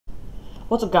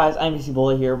What's up, guys? I'm BC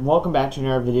Bullet here. Welcome back to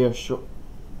another video.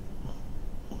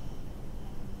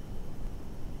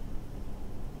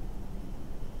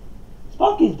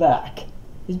 Spunky's back.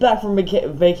 He's back from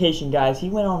vacation, guys. He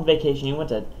went on vacation. He went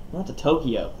to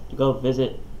Tokyo to go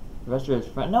visit the rest of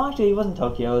his friends. No, actually, he wasn't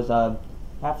Tokyo. It was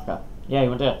Africa. Yeah, he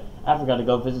went to Africa to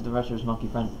go visit the rest of his monkey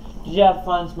friends. Did you have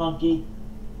fun, Spunky?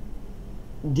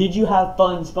 Did you have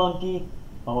fun, Spunky?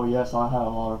 Oh yes, I had a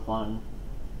lot of fun.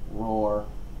 Roar.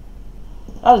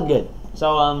 That was good.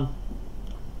 So,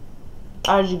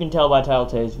 as you can tell by the title of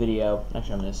today's video,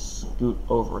 actually I'm going to scoot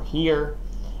over here.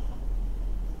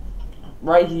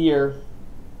 Right here,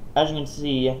 as you can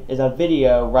see, is a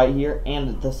video right here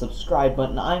and the subscribe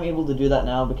button. I'm able to do that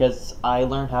now because I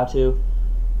learned how to.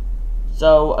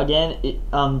 So, again,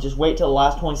 just wait till the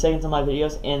last 20 seconds of my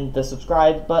videos and the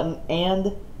subscribe button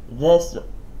and just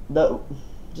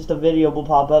a video will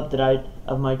pop up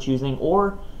of my choosing,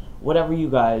 or whatever you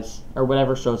guys, or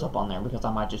whatever shows up on there, because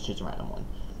I might just choose a random one.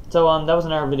 So, that was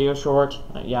another video short.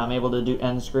 Yeah, I'm able to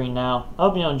end the screen now. I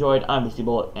hope you enjoyed. I'm BC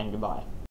Bullet, and goodbye.